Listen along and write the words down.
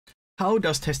How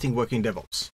does testing work in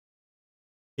DevOps?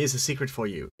 Here's a secret for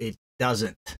you. It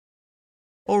doesn't.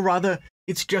 Or rather,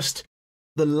 it's just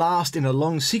the last in a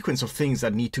long sequence of things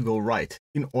that need to go right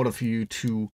in order for you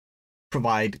to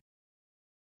provide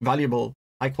valuable,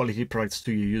 high-quality products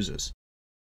to your users.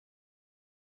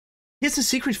 Here's a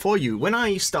secret for you. When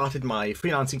I started my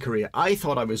freelancing career, I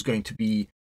thought I was going to be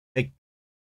a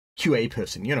QA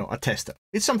person, you know, a tester.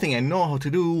 It's something I know how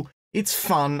to do. It's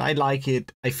fun. I like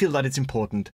it. I feel that it's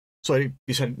important. So I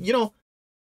decided, you know,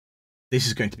 this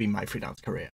is going to be my freelance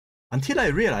career. Until I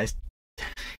realized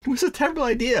it was a terrible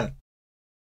idea.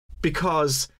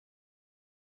 Because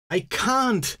I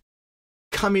can't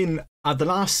come in at the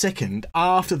last second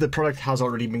after the product has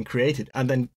already been created and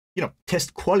then, you know,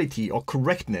 test quality or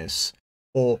correctness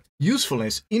or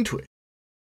usefulness into it.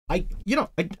 I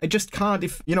just can't.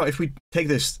 If we take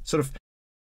this sort of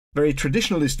very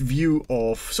traditionalist view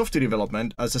of software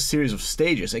development as a series of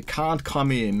stages, I can't come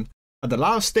in at the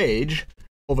last stage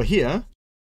over here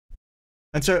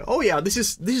and say, oh yeah, this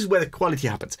is where the quality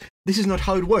happens. This is not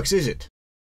how it works, is it?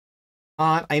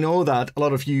 I know that a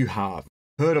lot of you have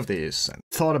heard of this and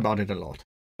thought about it a lot,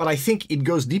 but I think it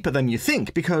goes deeper than you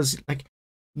think, because like,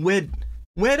 where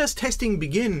does testing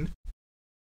begin?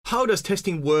 How does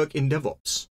testing work in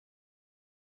DevOps?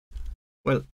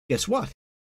 Well, guess what?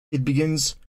 It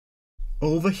begins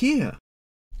over here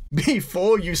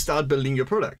before you start building your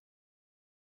product.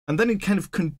 And then it kind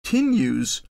of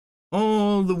continues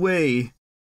all the way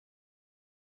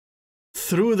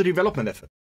through the development effort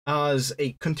as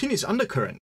a continuous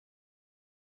undercurrent.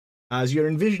 As you're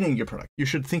envisioning your product, you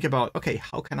should think about, okay,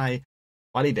 how can I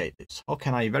validate this? How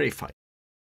can I verify it?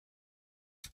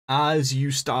 As you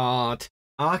start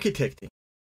architecting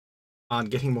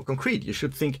and getting more concrete, you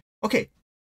should think, okay,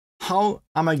 how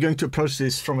am I going to approach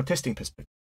this from a testing perspective?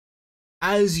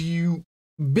 As you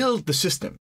build the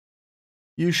system,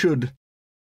 you should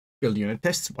build unit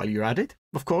tests while you're at it,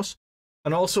 of course,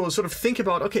 and also sort of think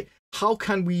about, okay, how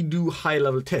can we do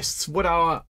high-level tests? What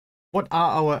are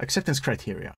our acceptance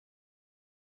criteria?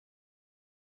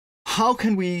 How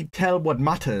can we tell what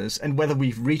matters and whether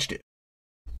we've reached it?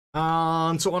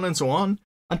 And so on,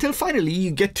 until finally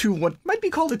you get to what might be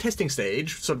called the testing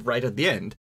stage, sort of right at the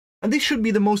end. And this should be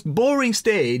the most boring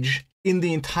stage in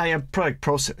the entire product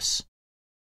process,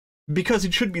 because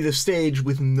it should be the stage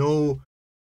with no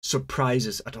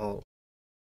surprises at all.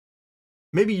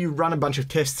 Maybe you run a bunch of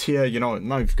tests here, you know,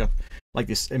 now you've got like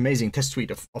this amazing test suite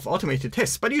of automated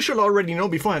tests, but you should already know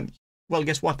beforehand, well,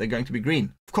 guess what? They're going to be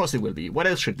green. Of course they will be. What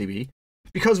else should they be?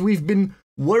 Because we've been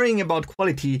worrying about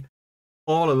quality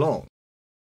all along.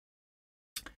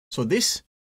 So this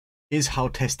is how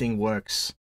testing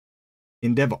works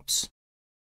in DevOps.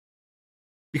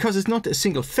 Because it's not a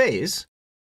single phase,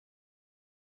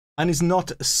 and it's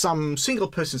not some single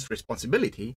person's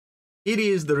responsibility. It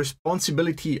is the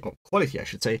responsibility, or quality I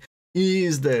should say,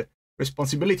 is the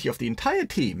responsibility of the entire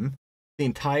team the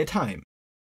entire time.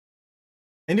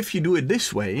 And if you do it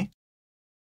this way,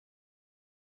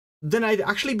 then it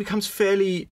actually becomes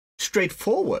fairly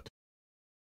straightforward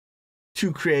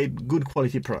to create good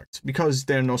quality products, because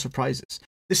there are no surprises.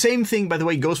 The same thing, by the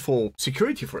way, goes for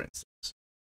security, for instance.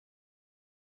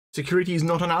 Security is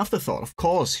not an afterthought. Of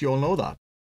course, you all know that.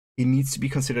 It needs to be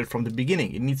considered from the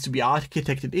beginning. It needs to be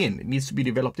architected in. It needs to be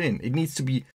developed in. It needs to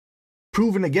be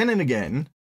proven again and again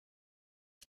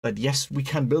that, yes, we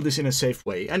can build this in a safe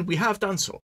way, and we have done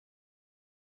so.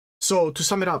 So, to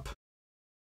sum it up,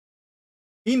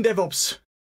 in DevOps,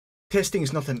 testing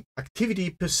is not an activity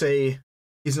per se,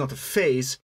 it's not a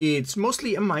phase, it's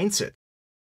mostly a mindset.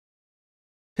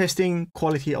 Testing,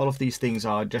 quality, all of these things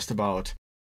are just about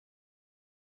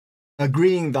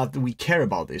agreeing that we care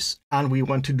about this and we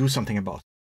want to do something about it.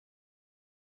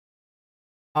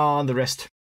 And the rest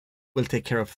will take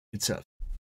care of itself.